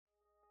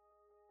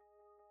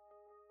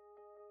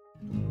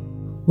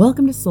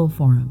Welcome to Soul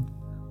Forum.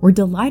 We're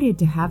delighted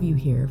to have you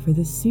here for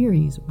this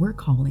series we're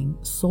calling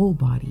Soul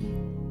Body.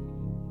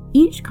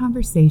 Each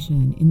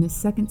conversation in this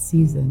second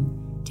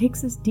season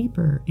takes us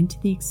deeper into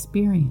the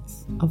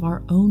experience of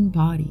our own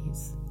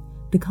bodies,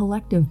 the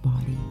collective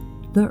body,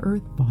 the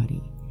earth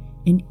body,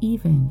 and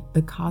even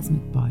the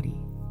cosmic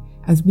body,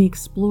 as we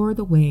explore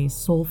the ways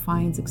soul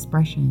finds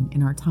expression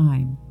in our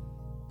time.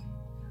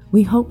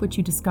 We hope what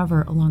you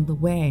discover along the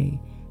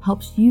way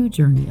helps you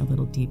journey a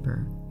little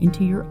deeper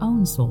into your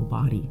own soul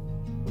body.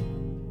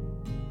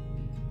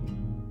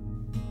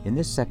 In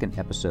this second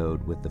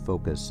episode, with the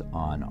focus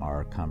on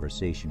our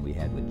conversation we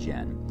had with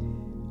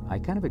Jen, I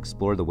kind of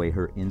explore the way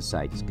her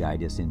insights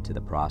guide us into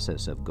the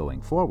process of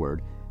going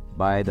forward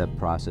by the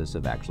process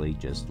of actually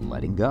just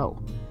letting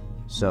go.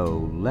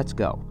 So let's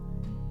go,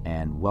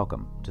 and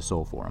welcome to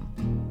Soul Forum.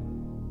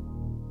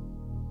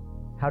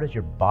 How does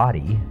your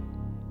body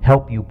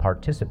help you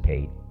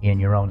participate in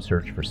your own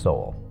search for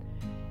soul?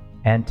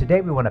 And today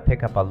we want to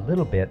pick up a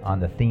little bit on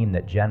the theme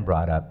that Jen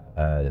brought up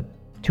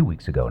 2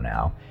 weeks ago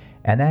now,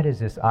 and that is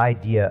this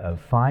idea of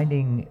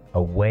finding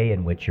a way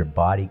in which your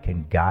body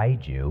can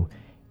guide you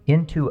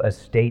into a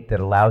state that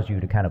allows you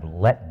to kind of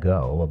let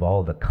go of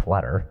all the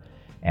clutter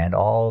and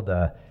all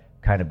the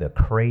kind of the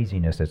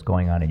craziness that's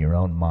going on in your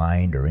own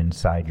mind or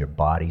inside your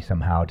body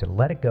somehow, to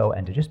let it go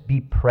and to just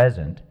be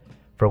present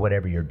for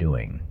whatever you're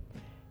doing.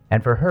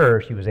 And for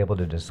her, she was able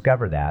to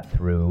discover that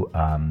through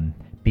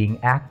being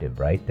active,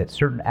 right? That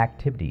certain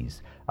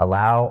activities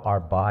allow our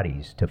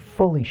bodies to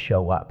fully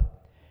show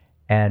up.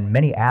 And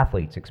many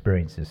athletes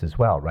experience this as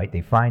well, right?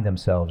 They find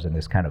themselves in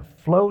this kind of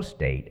flow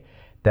state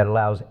that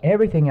allows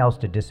everything else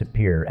to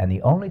disappear, and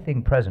the only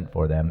thing present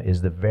for them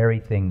is the very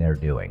thing they're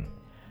doing,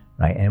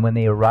 right? And when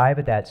they arrive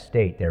at that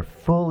state, they're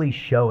fully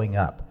showing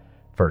up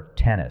for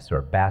tennis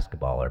or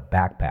basketball or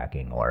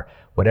backpacking or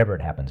whatever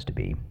it happens to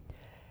be.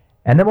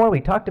 And the more we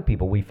talk to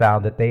people, we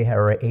found that they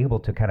are able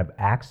to kind of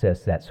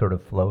access that sort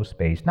of flow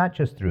space, not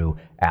just through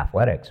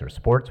athletics or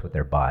sports with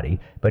their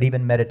body, but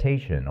even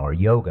meditation or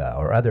yoga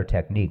or other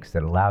techniques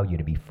that allow you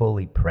to be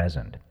fully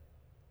present.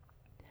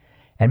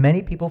 And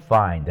many people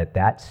find that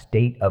that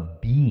state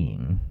of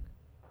being,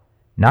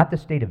 not the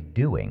state of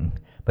doing,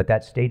 but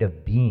that state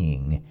of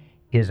being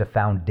is a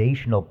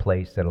foundational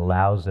place that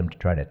allows them to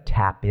try to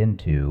tap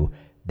into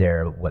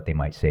their, what they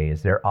might say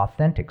is their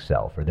authentic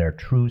self or their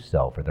true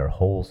self or their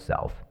whole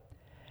self.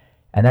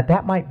 And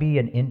that might be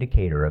an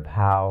indicator of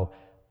how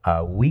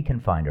we can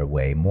find our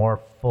way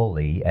more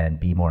fully and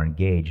be more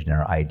engaged in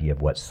our idea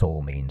of what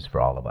soul means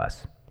for all of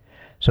us.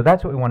 So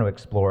that's what we want to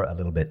explore a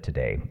little bit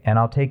today. And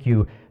I'll take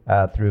you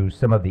through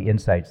some of the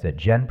insights that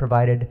Jen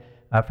provided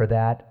for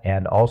that,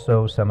 and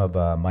also some of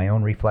my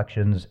own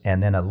reflections,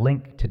 and then a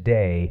link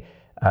today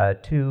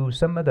to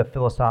some of the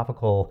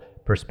philosophical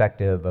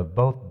perspective of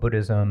both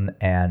Buddhism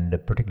and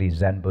particularly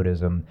Zen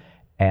Buddhism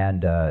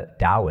and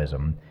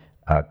Taoism,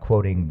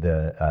 quoting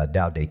the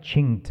Tao Te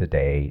Ching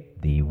today,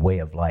 the way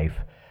of life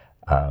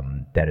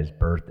that is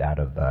birthed out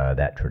of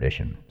that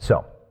tradition.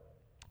 So,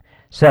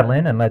 settle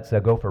in and let's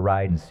go for a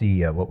ride and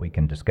see what we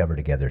can discover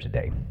together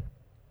today.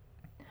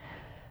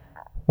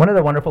 One of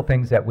the wonderful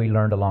things that we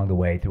learned along the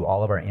way through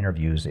all of our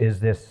interviews is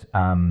this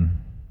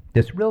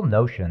real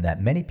notion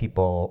that many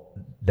people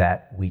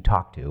that we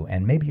talk to,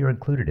 and maybe you're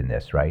included in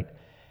this, right,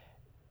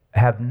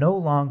 have no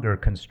longer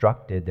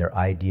constructed their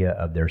idea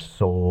of their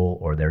soul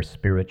or their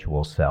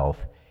spiritual self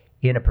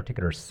in a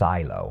particular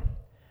silo,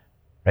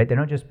 right? They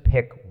don't just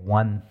pick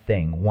one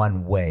thing,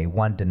 one way,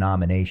 one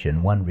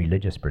denomination, one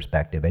religious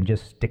perspective and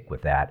just stick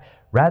with that.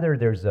 Rather,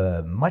 there's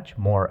a much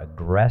more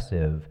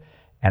aggressive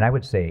and I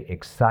would say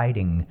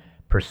exciting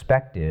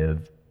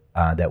perspective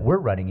that we're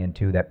running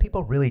into, that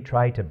people really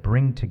try to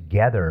bring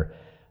together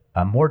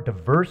more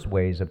diverse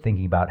ways of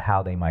thinking about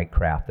how they might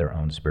craft their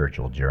own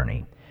spiritual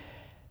journey.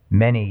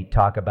 Many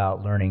talk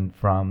about learning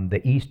from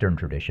the Eastern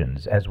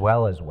traditions as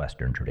well as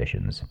Western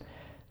traditions.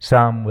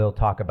 Some will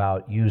talk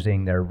about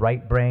using their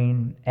right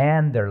brain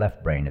and their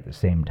left brain at the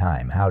same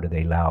time. How do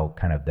they allow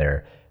kind of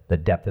the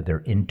depth of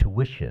their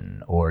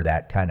intuition, or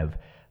that kind of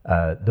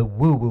the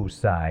woo-woo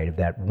side of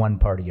that one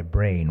part of your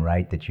brain,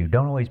 right, that you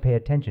don't always pay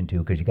attention to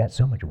because you got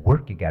so much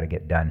work you got to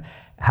get done.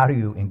 How do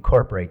you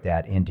incorporate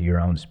that into your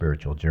own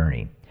spiritual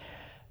journey?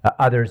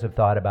 Others have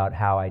thought about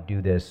how I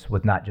do this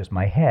with not just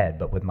my head,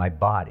 but with my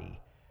body.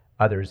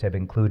 Others have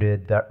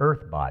included the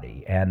earth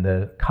body and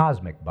the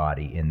cosmic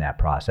body in that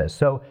process.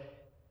 So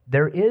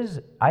there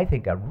is, I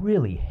think, a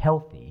really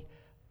healthy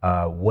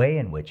way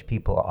in which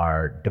people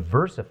are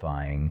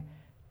diversifying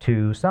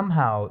to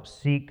somehow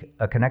seek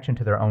a connection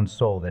to their own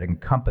soul that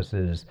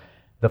encompasses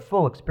the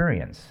full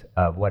experience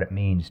of what it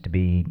means to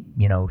be,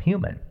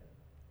 human,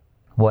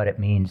 what it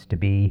means to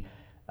be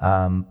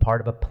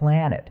part of a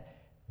planet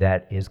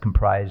that is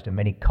comprised of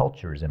many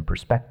cultures and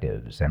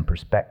perspectives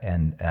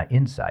and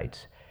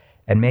insights.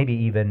 And maybe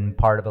even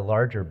part of a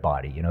larger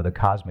body, the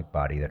cosmic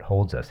body that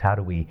holds us. How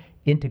do we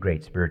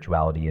integrate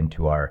spirituality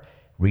into our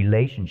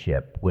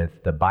relationship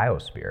with the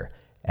biosphere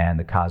and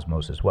the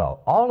cosmos as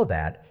well? All of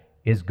that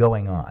is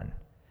going on.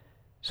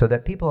 so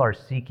that people are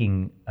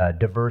seeking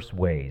diverse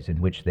ways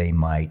in which they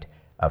might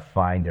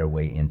find their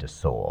way into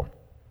soul.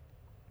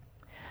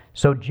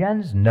 So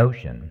Jen's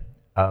notion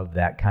of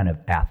that kind of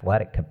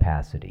athletic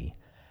capacity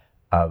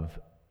of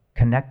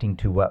connecting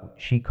to what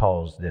she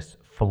calls this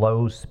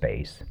flow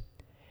space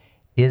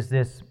is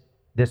this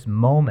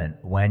moment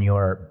when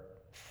your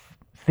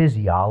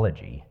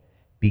physiology,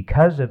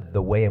 because of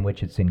the way in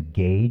which it's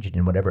engaged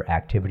in whatever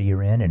activity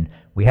you're in, and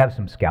we have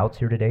some scouts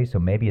here today, so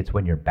maybe it's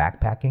when you're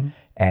backpacking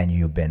and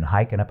you've been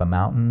hiking up a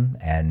mountain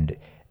and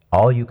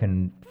all you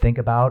can think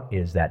about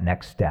is that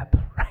next step,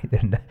 right?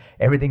 And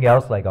everything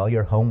else, like all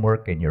your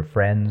homework and your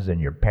friends and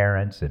your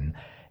parents, and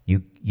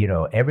you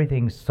know,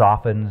 everything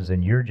softens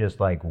and you're just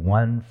like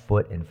one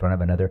foot in front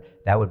of another.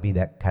 That would be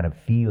that kind of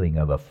feeling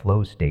of a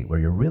flow state where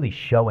you're really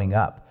showing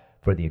up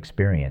for the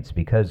experience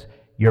because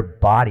your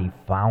body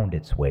found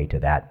its way to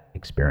that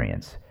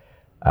experience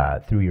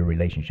through your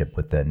relationship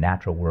with the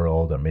natural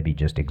world, or maybe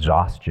just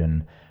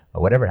exhaustion,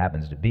 or whatever it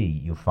happens to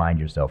be. You find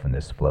yourself in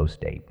this flow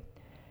state.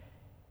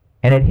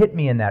 And it hit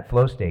me in that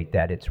flow state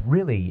that it's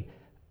really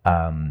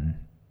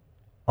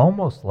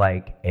almost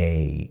like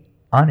a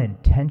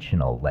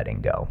unintentional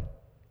letting go,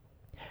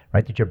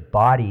 right? That your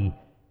body,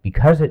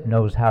 because it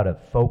knows how to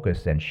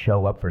focus and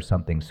show up for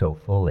something so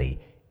fully,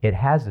 it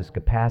has this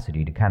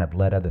capacity to kind of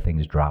let other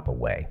things drop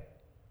away.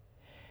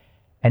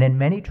 And in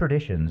many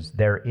traditions,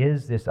 there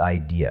is this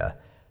idea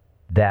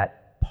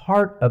that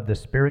part of the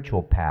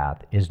spiritual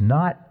path is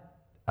not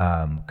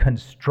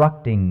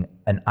constructing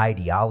an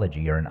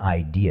ideology or an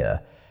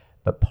idea,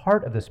 but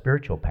part of the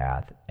spiritual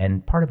path,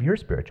 and part of your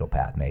spiritual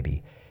path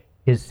maybe,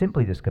 is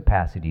simply this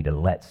capacity to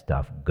let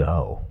stuff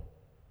go,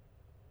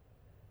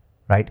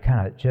 right?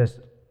 Kind of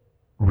just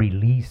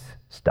release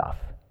stuff.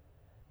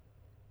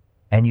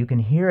 And you can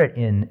hear it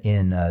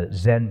in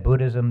Zen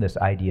Buddhism, this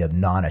idea of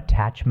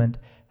non-attachment,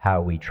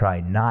 how we try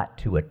not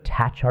to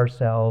attach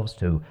ourselves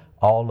to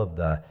all of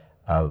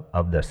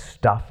the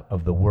stuff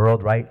of the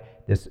world, right?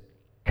 This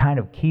kind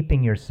of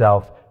keeping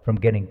yourself from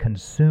getting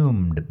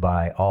consumed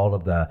by all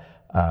of the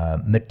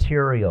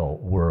material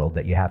world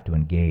that you have to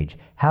engage.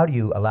 How do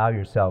you allow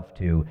yourself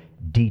to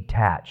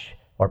detach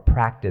or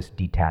practice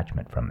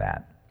detachment from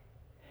that?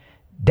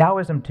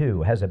 Taoism,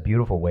 too, has a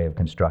beautiful way of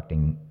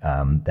constructing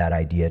that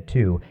idea,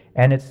 too,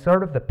 and it's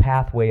sort of the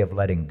pathway of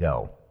letting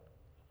go.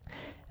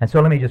 And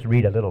so let me just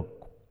read a little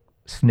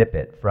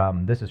snippet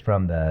this is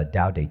from the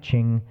Tao Te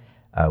Ching,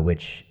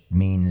 which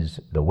means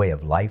the way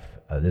of life.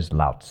 This is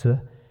Lao Tzu,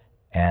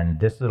 and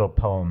this little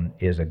poem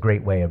is a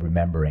great way of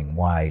remembering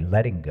why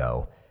letting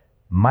go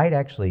might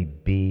actually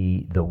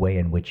be the way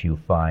in which you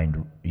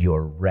find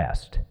your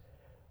rest,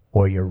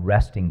 or your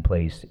resting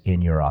place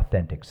in your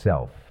authentic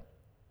self,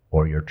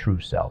 or your true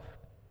self.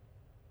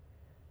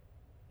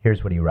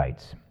 Here's what he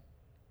writes.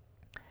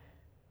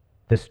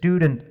 The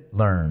student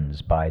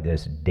learns by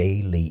this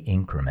daily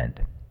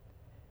increment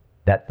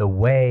that the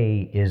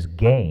way is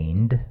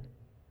gained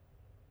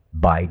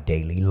by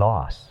daily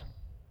loss.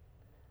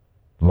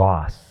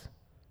 Loss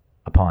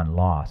upon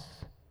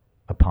loss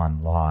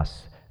upon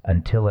loss,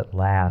 until at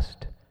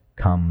last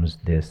comes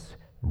this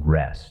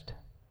rest.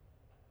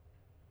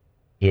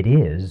 It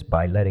is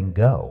by letting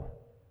go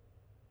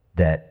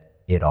that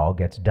it all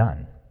gets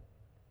done.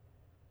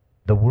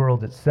 The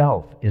world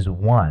itself is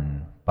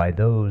won by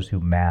those who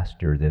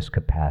master this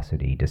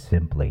capacity to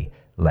simply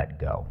let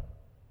go.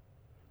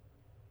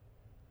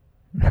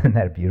 Isn't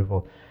that a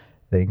beautiful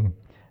thing?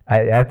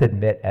 I have to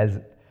admit, as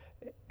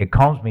it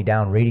calms me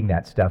down reading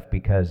that stuff,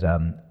 because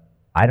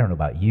I don't know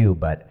about you,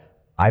 but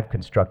I've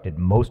constructed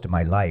most of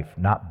my life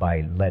not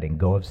by letting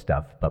go of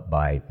stuff, but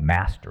by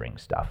mastering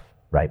stuff,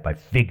 right? By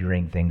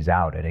figuring things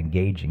out and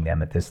engaging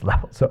them at this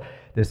level. So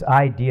this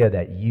idea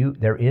that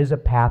there is a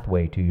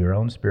pathway to your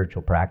own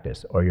spiritual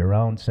practice or your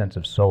own sense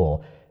of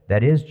soul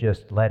that is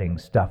just letting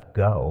stuff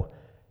go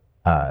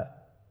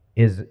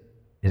is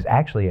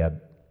actually a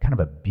kind of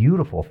a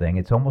beautiful thing.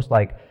 It's almost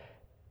like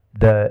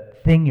the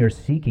thing you're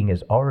seeking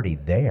is already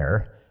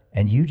there,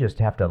 and you just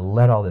have to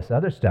let all this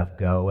other stuff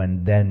go,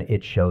 and then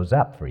it shows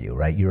up for you,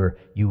 right? You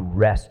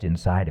rest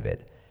inside of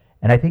it.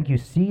 And I think you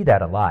see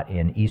that a lot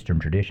in Eastern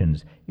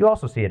traditions. You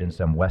also see it in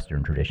some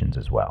Western traditions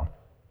as well.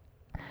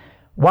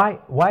 Why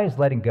is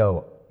letting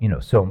go,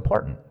 so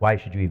important? Why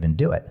should you even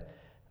do it?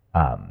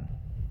 Well,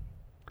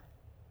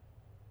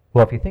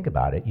 if you think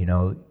about it,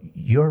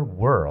 your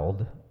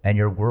world and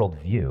your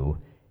worldview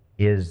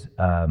is,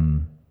 I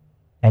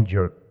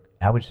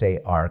would say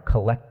our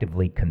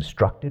collectively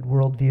constructed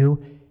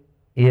worldview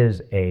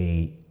is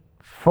a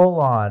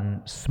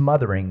full-on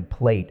smothering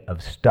plate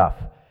of stuff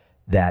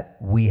that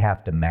we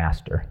have to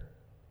master,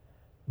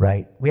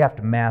 right? We have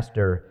to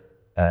master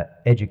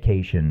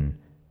education.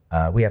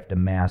 We have to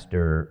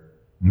master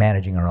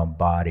managing our own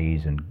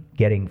bodies and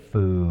getting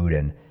food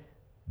and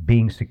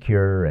being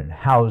secure and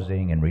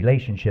housing and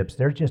relationships.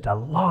 There's just a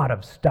lot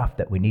of stuff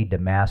that we need to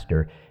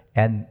master.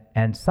 And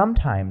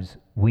sometimes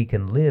we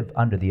can live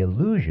under the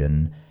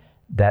illusion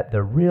that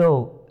the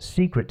real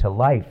secret to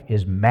life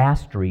is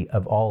mastery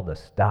of all the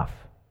stuff.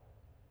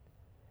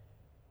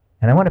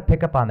 And I want to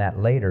pick up on that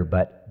later,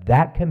 but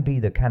that can be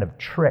the kind of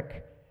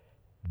trick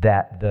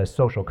that the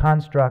social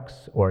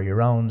constructs or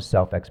your own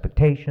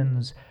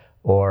self-expectations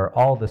or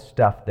all the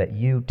stuff that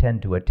you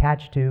tend to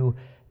attach to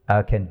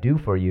can do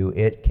for you.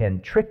 It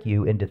can trick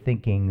you into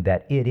thinking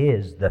that it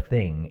is the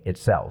thing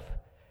itself.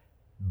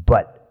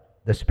 But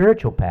the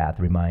spiritual path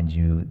reminds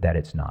you that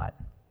it's not.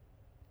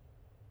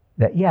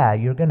 That, yeah,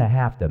 you're going to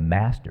have to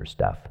master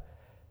stuff,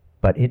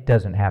 but it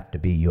doesn't have to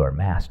be your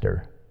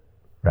master,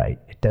 right?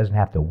 It doesn't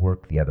have to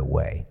work the other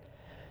way.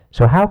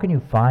 So how can you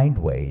find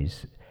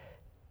ways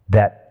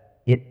that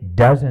it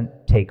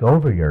doesn't take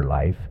over your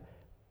life?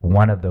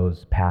 One of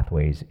those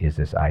pathways is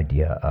this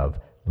idea of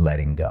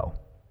letting go.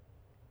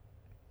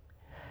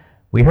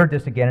 We heard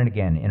this again and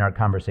again in our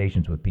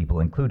conversations with people,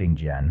 including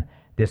Jen,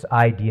 this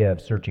idea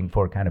of searching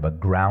for kind of a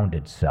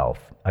grounded self,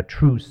 a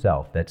true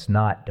self that's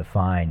not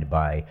defined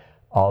by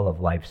all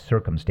of life's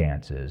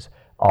circumstances,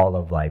 all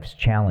of life's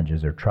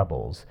challenges or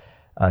troubles.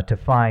 To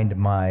find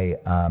my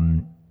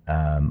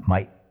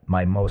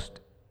most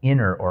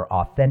inner or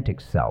authentic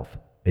self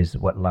is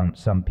what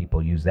some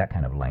people use that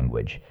kind of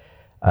language.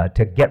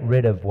 To get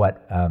rid of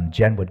what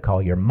Jen would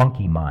call your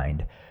monkey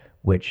mind,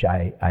 which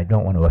I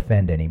don't want to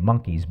offend any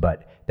monkeys,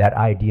 but that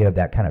idea of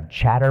that kind of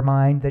chatter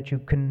mind that you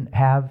can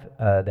have,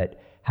 that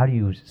how do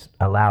you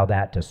allow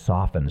that to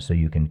soften so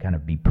you can kind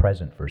of be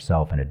present for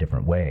self in a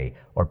different way,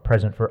 or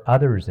present for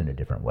others in a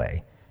different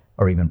way,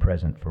 or even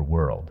present for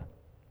world.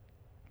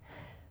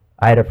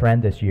 I had a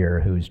friend this year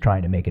who's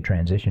trying to make a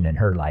transition in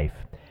her life,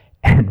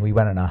 and we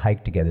went on a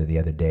hike together the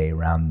other day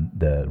around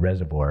the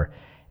reservoir,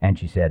 and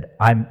she said,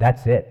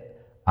 that's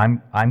it.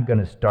 I'm going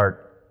to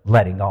start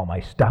letting all my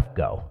stuff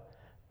go.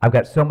 I've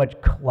got so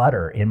much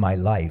clutter in my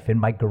life, in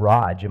my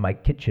garage, in my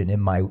kitchen, in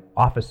my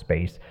office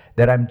space,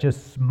 that I'm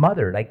just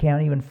smothered. I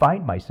can't even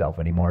find myself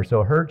anymore.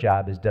 So her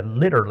job is to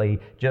literally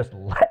just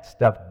let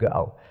stuff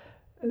go.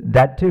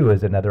 That too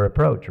is another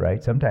approach,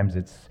 right? Sometimes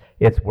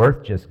it's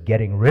worth just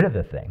getting rid of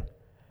the thing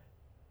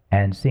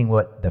and seeing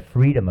what the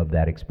freedom of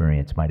that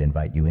experience might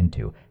invite you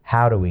into.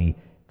 How do we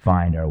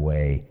find our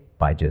way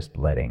by just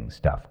letting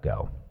stuff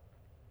go?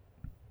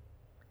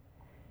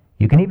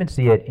 You can even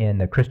see it in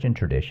the Christian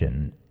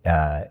tradition.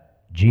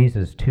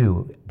 Jesus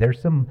too. There's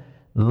some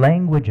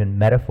language and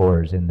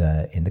metaphors in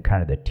the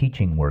kind of the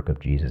teaching work of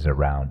Jesus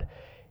around,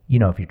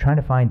 if you're trying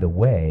to find the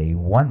way,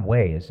 one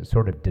way is to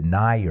sort of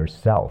deny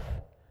yourself.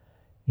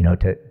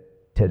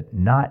 To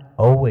not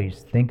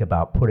always think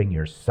about putting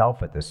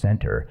yourself at the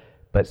center,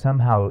 but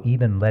somehow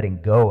even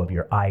letting go of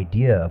your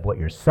idea of what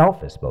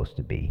yourself is supposed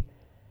to be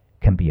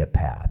can be a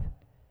path.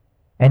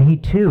 And he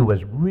too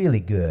was really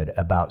good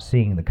about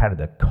seeing the kind of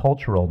the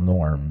cultural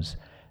norms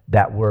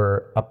that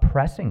were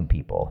oppressing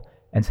people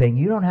and saying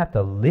you don't have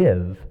to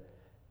live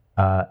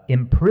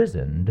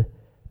imprisoned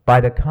by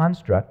the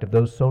construct of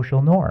those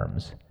social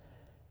norms.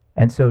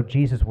 And so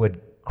Jesus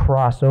would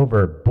cross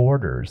over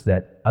borders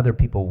that other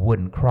people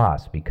wouldn't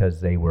cross because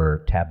they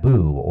were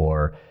taboo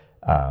or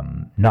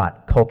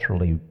not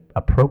culturally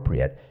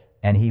appropriate.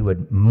 And he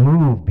would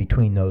move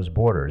between those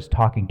borders,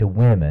 talking to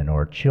women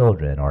or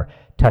children or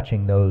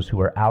touching those who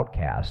were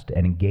outcast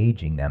and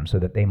engaging them so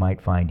that they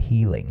might find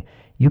healing.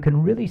 You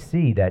can really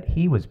see that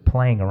he was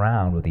playing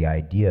around with the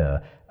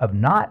idea of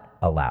not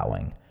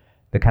allowing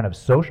the kind of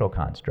social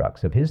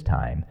constructs of his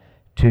time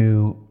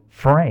to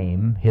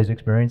frame his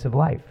experience of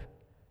life,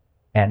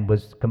 and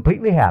was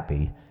completely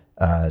happy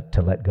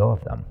to let go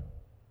of them,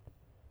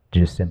 to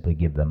just simply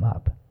give them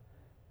up,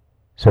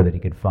 so that he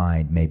could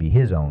find maybe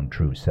his own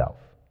true self.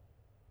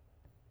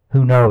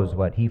 Who knows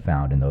what he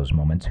found in those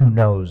moments? Who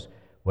knows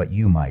what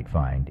you might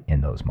find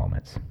in those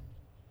moments?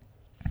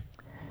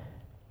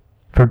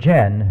 For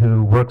Jen,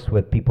 who works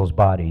with people's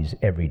bodies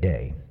every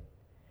day,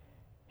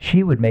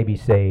 she would maybe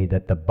say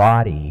that the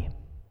body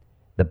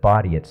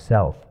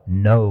itself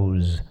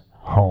knows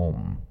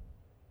home.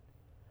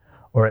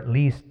 Or at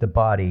least the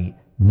body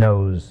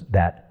knows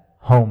that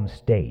home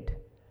state,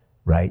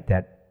 right?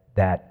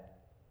 That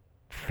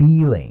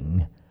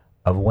feeling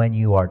of when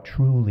you are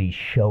truly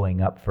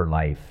showing up for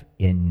life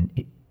in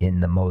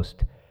the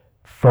most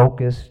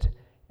focused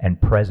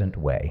and present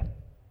way.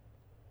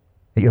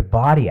 That your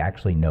body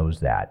actually knows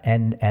that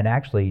and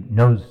actually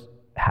knows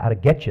how to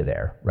get you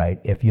there, right?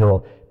 If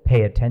you'll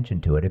pay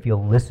attention to it, if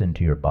you'll listen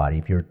to your body,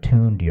 if you're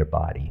tuned to your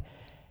body,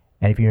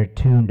 and if you're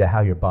tuned to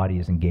how your body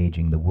is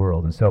engaging the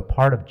world. And so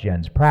part of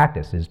Jen's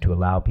practice is to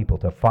allow people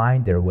to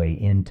find their way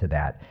into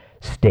that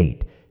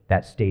state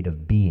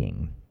of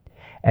being.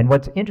 And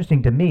what's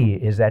interesting to me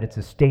is that it's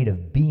a state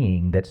of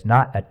being that's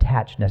not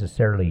attached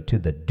necessarily to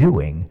the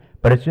doing,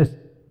 but it's just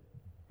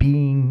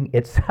being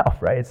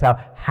itself, right? It's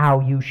how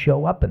you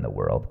show up in the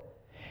world.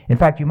 In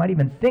fact, you might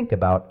even think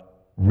about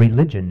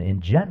religion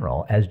in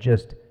general as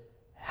just,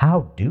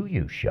 how do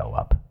you show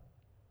up?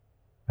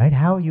 Right?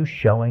 How are you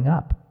showing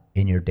up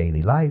in your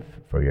daily life,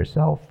 for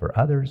yourself, for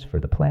others, for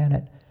the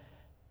planet?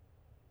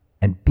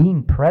 And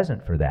being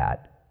present for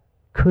that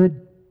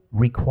could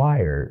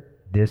require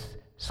this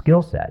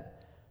skill set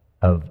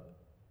of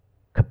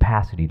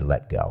capacity to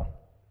let go.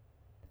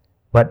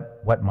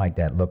 What might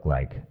that look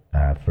like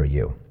for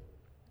you?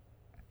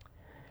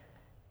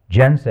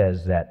 Jen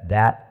says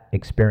that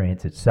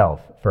experience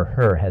itself for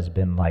her has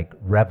been like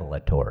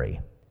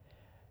revelatory,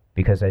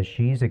 because as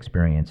she's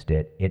experienced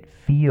it, it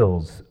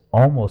feels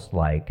almost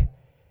like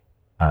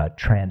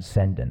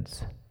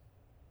transcendence.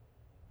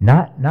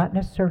 Not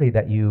necessarily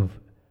that you've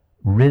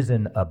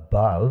risen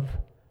above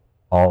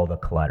all the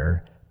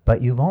clutter,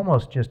 but you've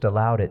almost just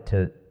allowed it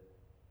to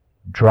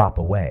drop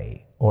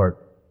away or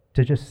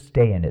to just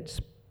stay in its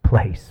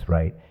place,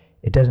 right?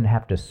 It doesn't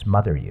have to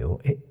smother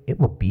you. It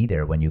will be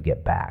there when you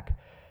get back.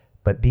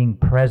 But being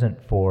present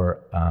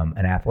for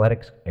an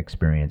athletics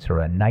experience or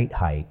a night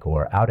hike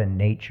or out in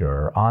nature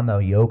or on the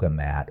yoga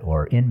mat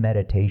or in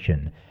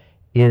meditation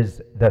is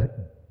the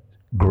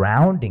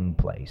grounding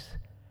place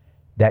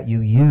that you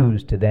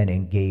use to then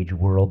engage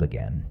world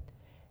again.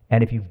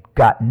 And if you've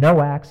got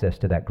no access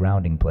to that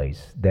grounding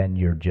place, then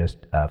you're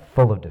just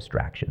full of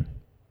distraction.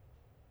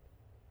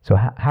 So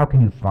how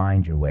can you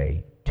find your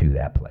way to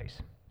that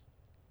place?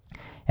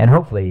 And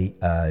hopefully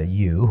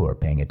you who are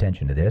paying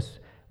attention to this,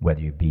 whether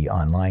you be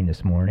online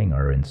this morning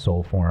or in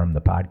Soul Forum,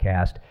 the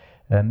podcast,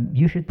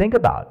 you should think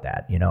about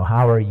that. You know,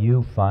 how are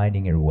you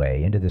finding your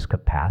way into this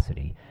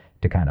capacity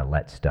to kind of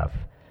let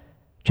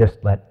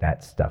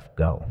that stuff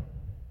go?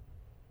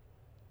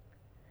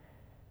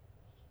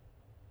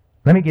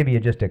 Let me give you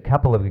just a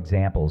couple of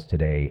examples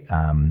today.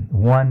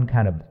 One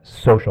kind of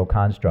social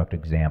construct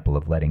example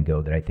of letting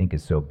go that I think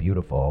is so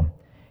beautiful,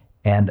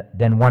 and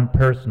then one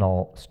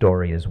personal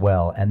story as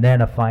well, and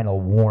then a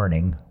final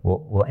warning.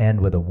 We'll end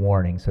with a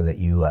warning so that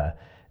you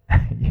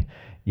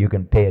you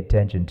can pay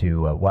attention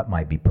to what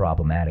might be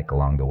problematic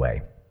along the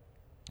way.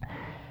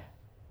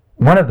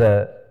 One of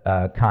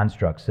the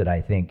constructs that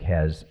I think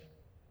has,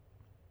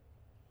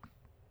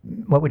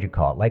 what would you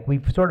call it? Like,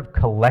 we've sort of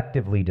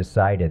collectively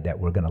decided that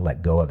we're going to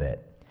let go of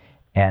it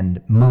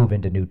and move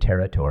into new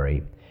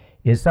territory,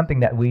 is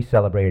something that we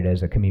celebrated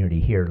as a community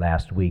here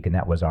last week, and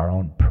that was our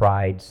own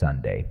Pride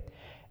Sunday.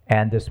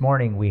 And this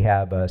morning we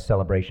have a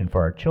celebration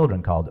for our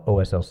children called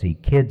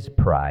OSLC Kids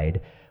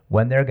Pride,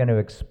 when they're going to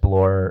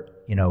explore,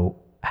 you know,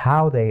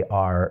 how they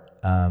are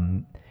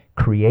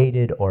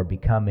created or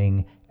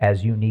becoming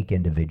as unique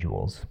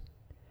individuals.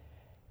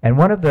 And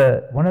one of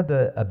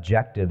the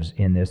objectives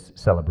in this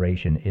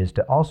celebration is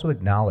to also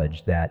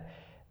acknowledge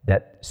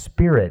that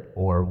spirit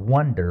or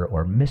wonder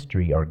or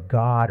mystery or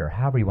God, or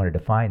however you want to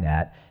define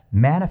that,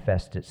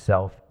 manifests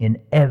itself in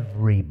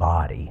every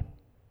body.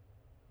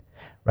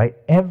 Right?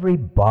 Every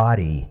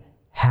body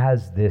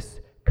has this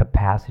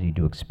capacity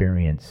to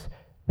experience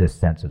this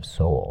sense of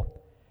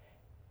soul.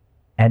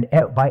 And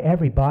by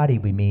every body,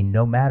 we mean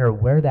no matter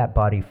where that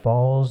body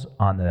falls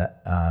on the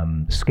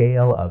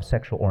scale of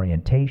sexual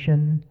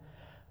orientation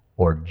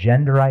or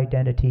gender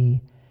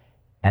identity,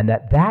 and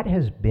that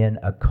has been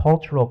a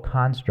cultural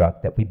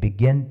construct that we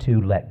begin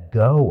to let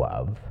go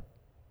of,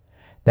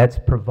 that's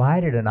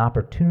provided an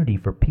opportunity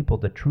for people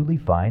to truly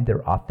find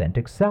their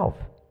authentic self.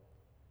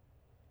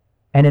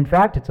 And in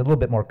fact, it's a little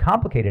bit more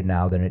complicated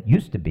now than it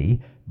used to be,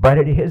 but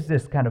it is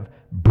this kind of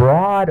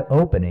broad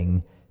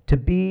opening to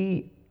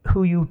be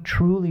who you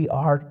truly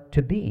are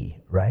to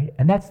be, right?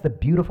 And that's the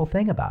beautiful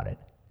thing about it.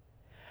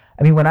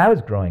 I mean, when I was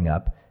growing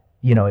up,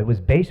 you know, it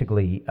was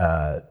basically,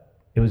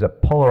 it was a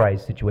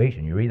polarized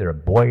situation. You're either a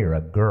boy or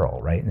a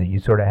girl, right? And you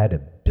sort of had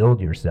to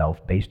build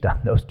yourself based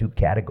on those two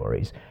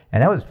categories.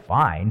 And that was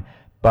fine,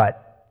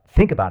 but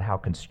think about how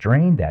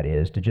constrained that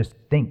is to just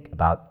think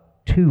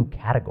about two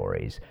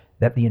categories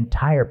that the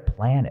entire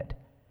planet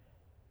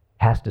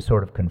has to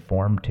sort of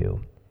conform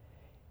to.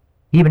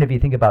 Even if you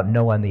think about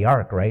Noah and the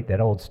Ark, right?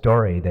 That old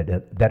story,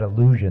 that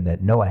illusion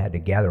that Noah had to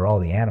gather all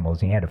the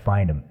animals, and he had to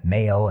find a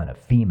male and a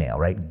female,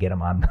 right? And get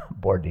them on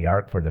board the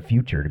Ark for the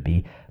future to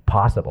be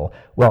possible.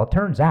 Well, it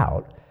turns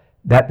out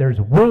that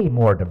there's way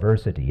more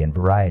diversity and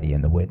variety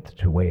in the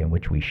way in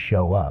which we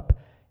show up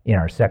in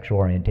our sexual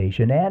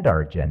orientation and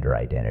our gender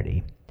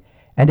identity.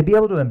 And to be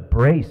able to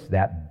embrace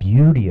that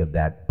beauty of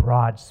that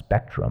broad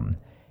spectrum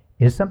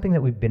is something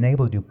that we've been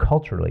able to do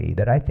culturally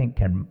that I think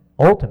can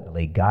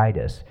ultimately guide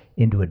us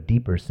into a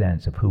deeper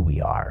sense of who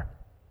we are.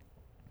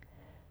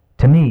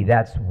 To me,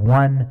 that's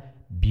one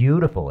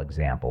beautiful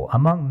example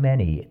among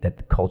many that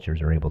the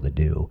cultures are able to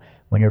do,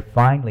 when you're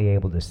finally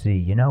able to see,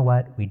 you know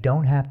what, we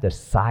don't have to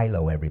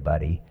silo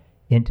everybody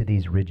into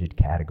these rigid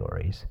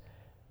categories.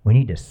 We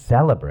need to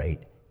celebrate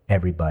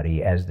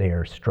everybody as they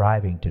are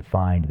striving to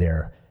find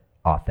their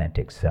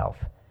authentic self.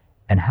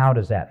 And how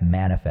does that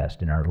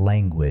manifest in our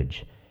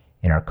language,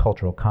 in our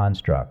cultural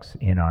constructs,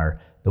 in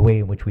the way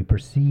in which we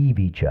perceive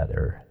each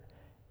other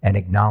and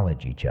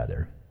acknowledge each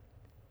other?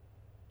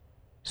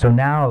 So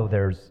now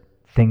there's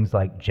things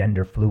like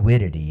gender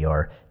fluidity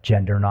or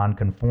gender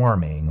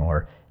nonconforming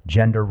or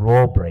gender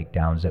role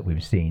breakdowns that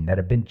we've seen that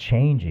have been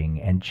changing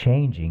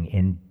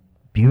in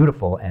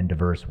beautiful and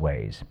diverse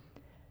ways.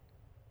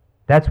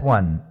 That's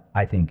one,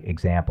 I think,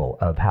 example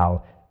of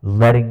how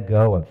letting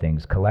go of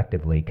things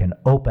collectively can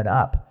open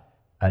up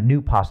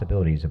new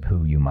possibilities of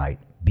who you might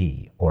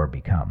be or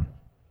become.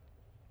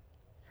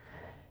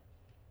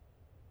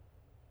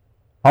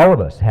 All of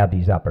us have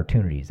these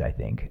opportunities, I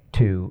think,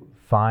 to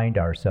find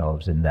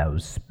ourselves in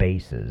those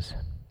spaces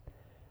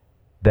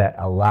that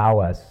allow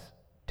us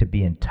to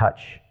be in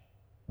touch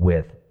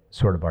with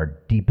sort of our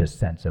deepest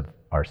sense of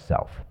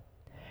ourself.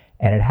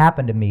 And it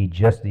happened to me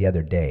just the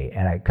other day,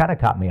 and it kind of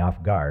caught me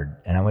off guard.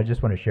 And I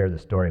just want to share the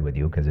story with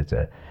you because it's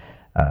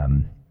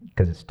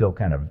still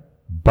kind of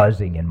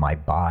buzzing in my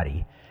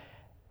body.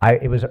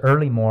 It was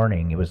early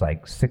morning. It was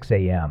like 6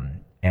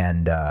 a.m.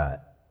 And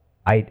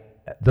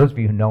those of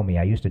you who know me,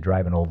 I used to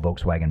drive an old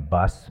Volkswagen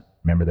bus.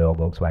 Remember the old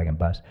Volkswagen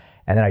bus?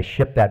 And then I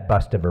shipped that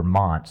bus to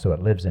Vermont, so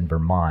it lives in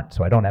Vermont.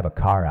 So I don't have a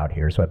car out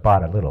here, so I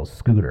bought a little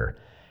scooter.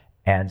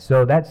 And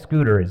so that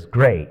scooter is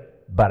great,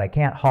 but I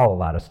can't haul a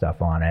lot of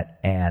stuff on it,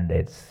 and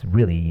it's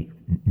really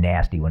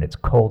nasty when it's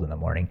cold in the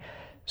morning.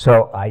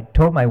 So I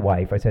told my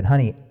wife, I said,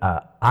 honey,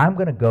 I'm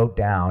going to go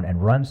down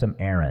and run some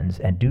errands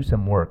and do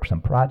some work,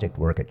 some project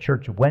work at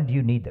church. When do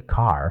you need the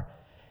car?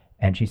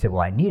 And she said,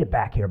 well, I need it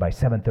back here by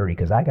 7:30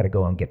 because I got to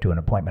go and get to an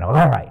appointment. I was,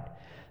 all right.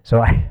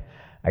 So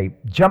I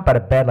jump out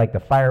of bed like the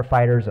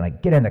firefighters, and I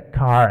get in the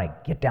car, and I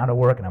get down to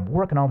work, and I'm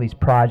working all these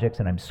projects,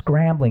 and I'm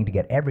scrambling to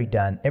get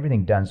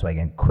everything done so I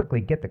can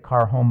quickly get the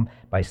car home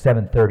by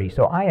 7:30.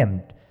 So I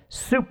am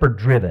super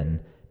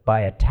driven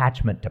by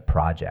attachment to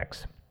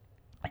projects.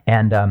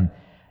 And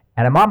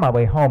I'm on my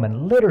way home,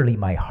 and literally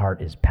my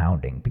heart is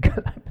pounding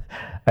because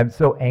I'm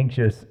so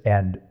anxious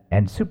and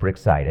super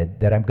excited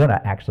that I'm going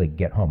to actually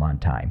get home on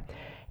time.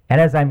 And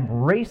as I'm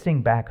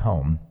racing back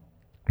home,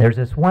 there's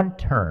this one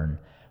turn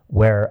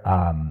where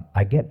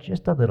I get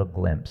just a little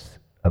glimpse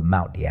of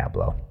Mount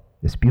Diablo,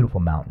 this beautiful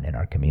mountain in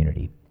our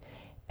community.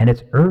 And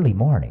it's early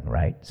morning,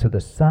 right? So the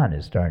sun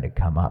is starting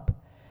to come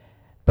up.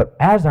 But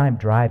as I'm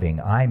driving,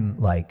 I'm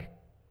like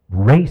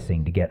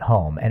racing to get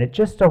home. And it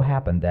just so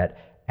happened that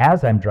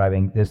as I'm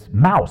driving, this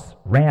mouse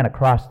ran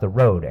across the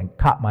road and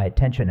caught my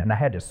attention, and I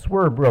had to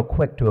swerve real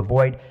quick to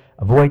avoid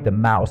the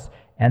mouse.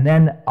 And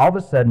then all of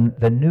a sudden,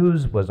 the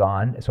news was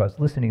on, so I was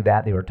listening to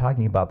that. They were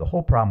talking about the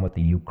whole problem with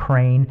the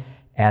Ukraine,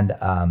 and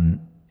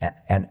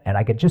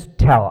I could just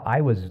tell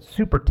I was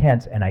super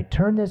tense. And I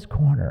turned this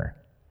corner,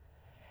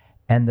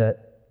 and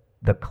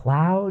the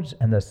clouds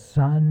and the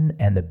sun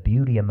and the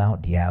beauty of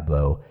Mount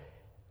Diablo,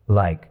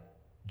 like,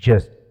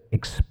 just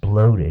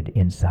exploded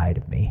inside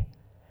of me.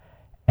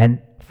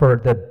 And for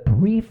the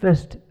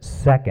briefest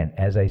second,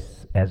 as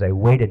I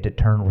waited to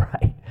turn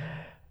right,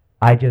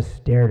 I just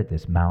stared at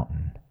this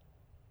mountain,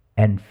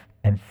 and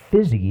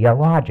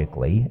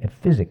physiologically and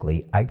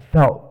physically, I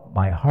felt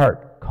my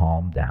heart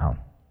calm down.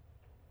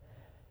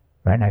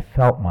 Right, and I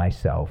felt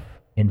myself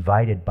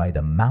invited by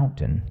the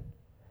mountain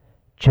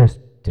just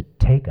to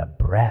take a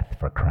breath,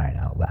 for crying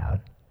out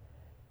loud,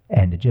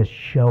 and to just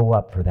show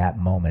up for that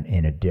moment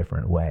in a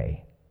different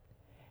way.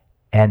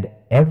 And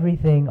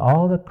everything,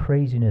 all the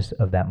craziness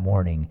of that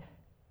morning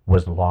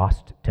was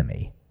lost to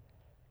me.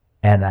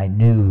 And I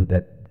knew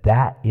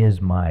that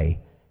is my,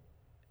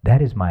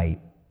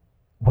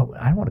 well,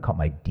 I don't want to call it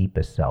my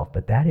deepest self,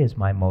 but that is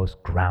my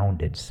most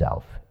grounded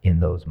self in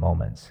those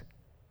moments.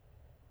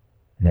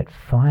 And that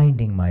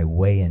finding my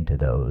way into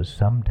those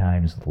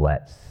sometimes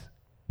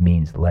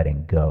means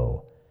letting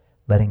go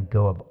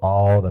of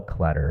all the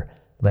clutter,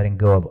 letting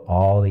go of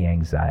all the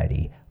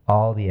anxiety,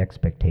 all the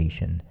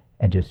expectation,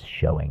 and just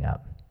showing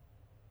up.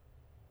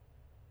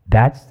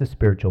 That's the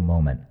spiritual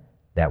moment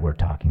that we're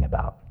talking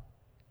about.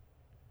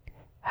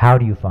 How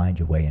do you find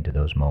your way into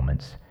those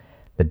moments?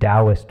 The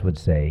Taoist would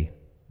say,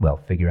 well,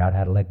 figure out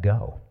how to let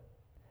go.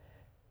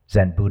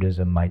 Zen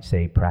Buddhism might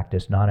say,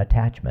 practice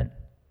non-attachment.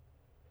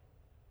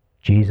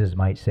 Jesus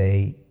might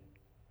say,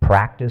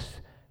 practice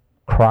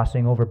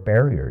crossing over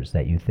barriers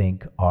that you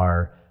think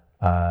are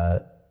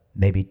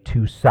maybe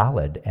too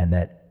solid and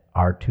that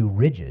are too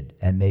rigid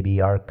and maybe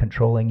are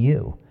controlling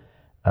you.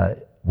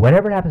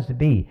 Whatever it happens to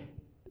be,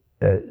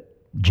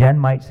 Jen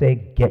might say,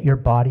 get your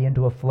body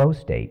into a flow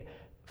state.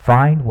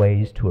 Find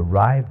ways to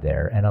arrive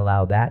there and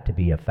allow that to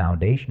be a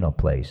foundational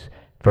place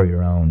for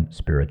your own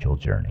spiritual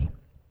journey.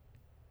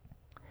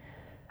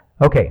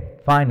 Okay,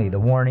 finally, the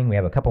warning. We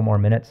have a couple more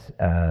minutes.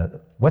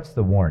 What's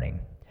the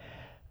warning?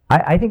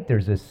 I think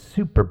there's a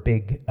super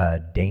big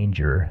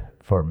danger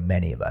for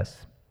many of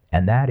us,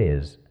 and that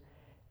is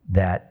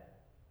that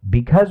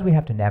because we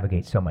have to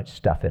navigate so much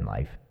stuff in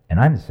life, and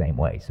I'm the same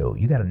way, so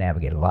you got to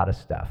navigate a lot of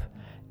stuff.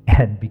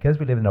 And because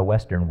we live in a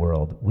Western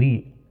world,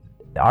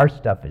 our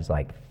stuff is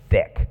like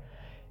thick.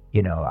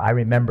 You know, I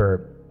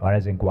remember when I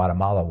was in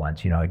Guatemala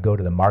once, I'd go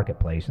to the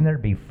marketplace and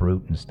there'd be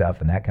fruit and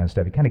stuff and that kind of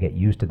stuff. You kind of get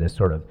used to this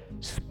sort of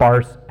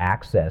sparse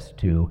access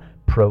to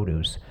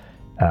produce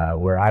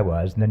where I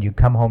was. And then you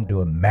come home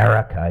to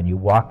America and you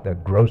walk the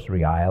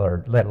grocery aisle,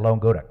 or let alone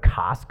go to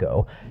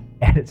Costco,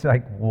 and it's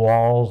like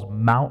walls,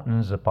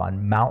 mountains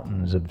upon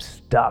mountains of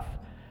stuff,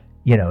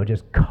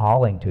 just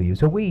calling to you.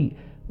 So we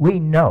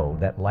know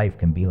that life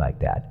can be like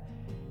that.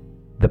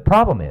 The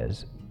problem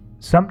is,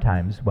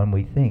 sometimes when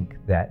we think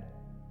that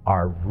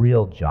our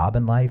real job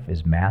in life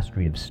is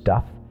mastery of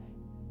stuff,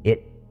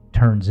 it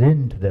turns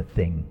into the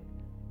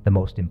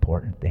most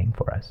important thing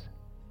for us.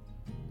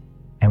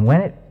 And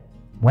when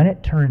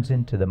it turns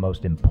into the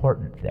most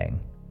important thing,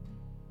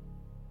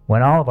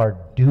 when all of our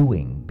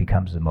doing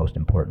becomes the most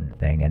important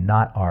thing and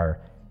not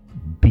our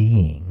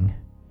being,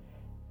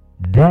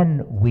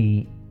 then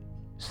we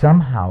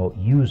somehow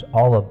use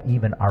all of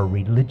even our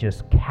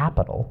religious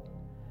capital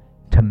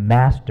to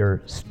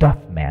master stuff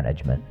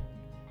management.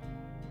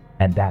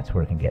 And that's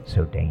where it can get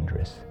so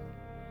dangerous,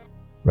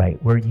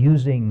 right? We're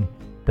using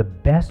the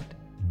best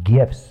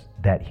gifts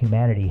that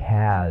humanity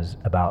has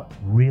about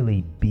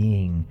really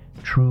being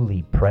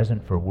truly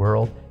present for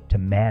world to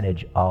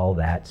manage all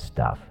that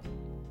stuff.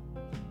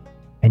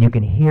 And you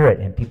can hear it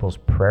in people's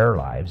prayer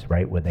lives,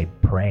 right, when they're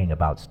praying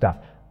about stuff.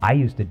 I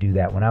used to do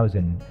that when I was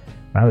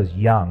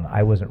young.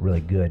 I wasn't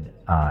really good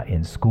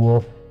in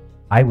school.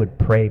 I would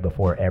pray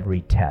before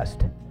every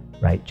test,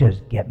 right?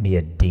 Just get me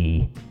a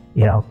D,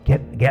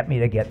 get me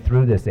to get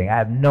through this thing. I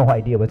have no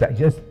idea what's that.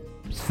 Just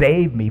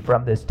save me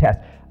from this test.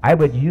 I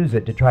would use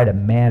it to try to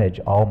manage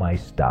all my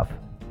stuff.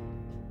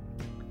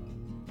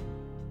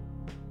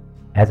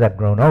 As I've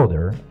grown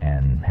older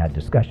and had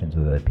discussions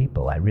with other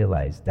people, I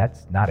realized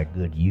that's not a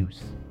good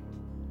use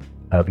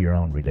of your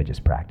own religious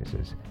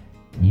practices.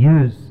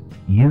 Use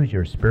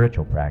your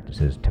spiritual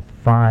practices to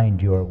find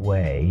your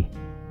way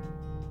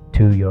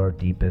to your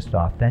deepest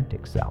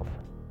authentic self.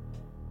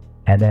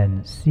 And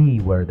then see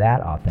where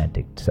that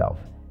authentic self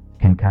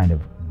can kind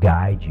of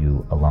guide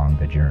you along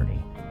the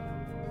journey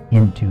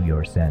into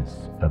your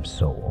sense of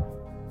soul.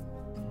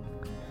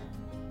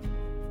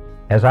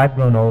 As I've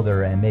grown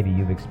older, and maybe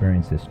you've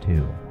experienced this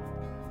too,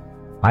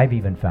 I've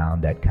even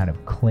found that kind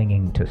of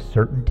clinging to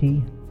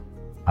certainty,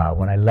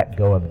 when I let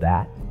go of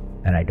that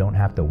and I don't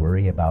have to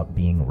worry about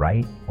being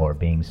right or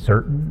being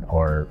certain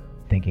or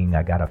thinking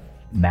I gotta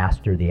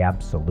master the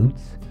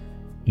absolutes,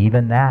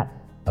 even that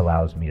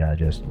allows me to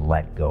just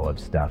let go of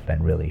stuff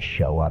and really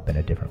show up in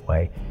a different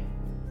way.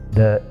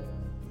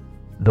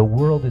 The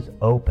world is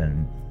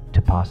open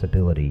to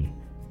possibility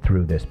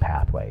through this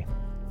pathway.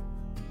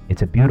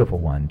 It's a beautiful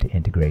one to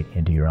integrate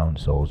into your own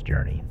soul's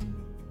journey.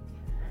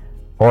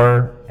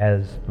 Or,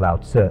 as Lao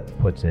Tzu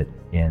puts it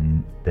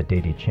in the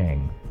De Di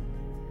Ching,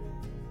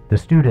 the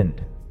student,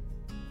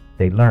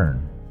 they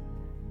learn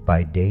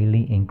by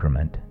daily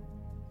increment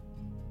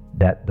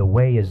that the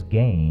way is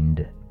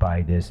gained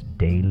by this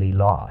daily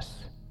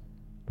loss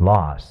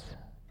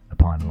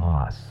upon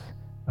loss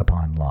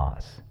upon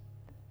loss,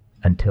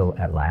 until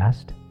at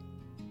last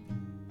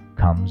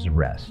comes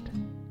rest.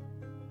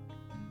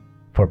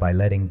 For by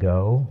letting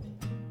go,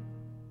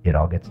 it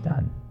all gets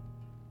done.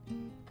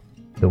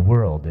 The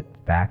world, in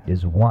fact,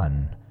 is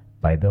won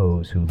by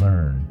those who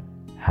learn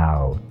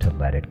how to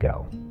let it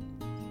go.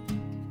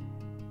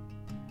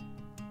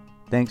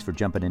 Thanks for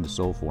jumping into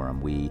Soul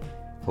Forum. We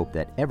hope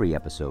that every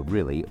episode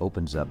really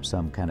opens up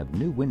some kind of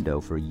new window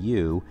for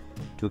you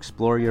to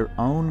explore your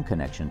own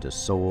connection to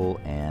soul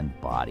and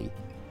body.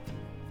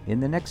 In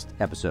the next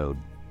episode,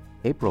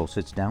 April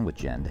sits down with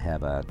Jen to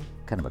have a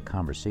kind of a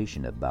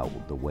conversation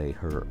about the way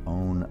her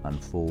own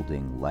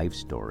unfolding life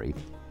story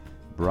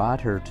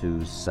brought her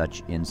to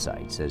such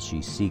insights as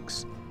she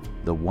seeks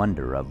the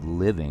wonder of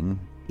living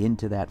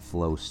into that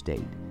flow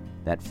state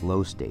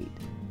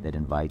that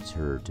invites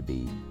her to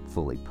be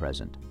fully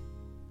present.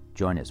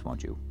 Join us,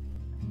 won't you?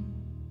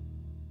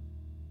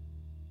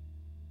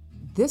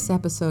 This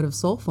episode of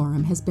Soul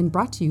Forum has been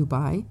brought to you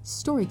by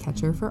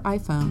Storycatcher for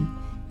iPhone,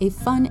 a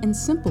fun and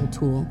simple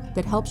tool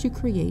that helps you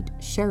create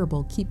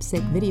shareable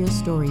keepsake video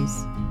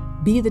stories.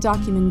 Be the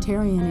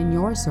documentarian in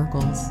your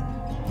circles.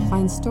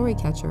 Find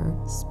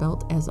Storycatcher,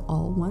 spelt as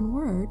all one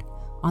word,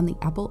 on the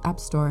Apple App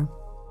Store.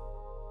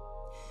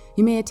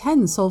 You may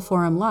attend Soul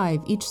Forum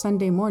Live each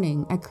Sunday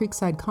morning at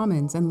Creekside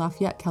Commons in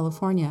Lafayette,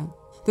 California.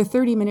 The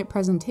 30-minute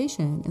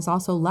presentation is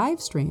also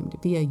live streamed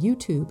via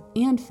YouTube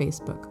and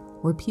Facebook,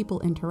 where people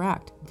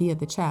interact via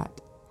the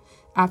chat.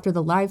 After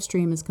the live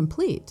stream is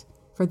complete,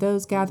 for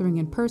those gathering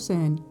in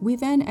person, we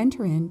then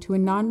enter into a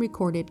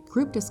non-recorded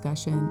group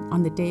discussion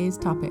on the day's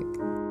topic.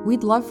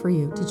 We'd love for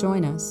you to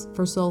join us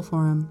for Soul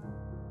Forum.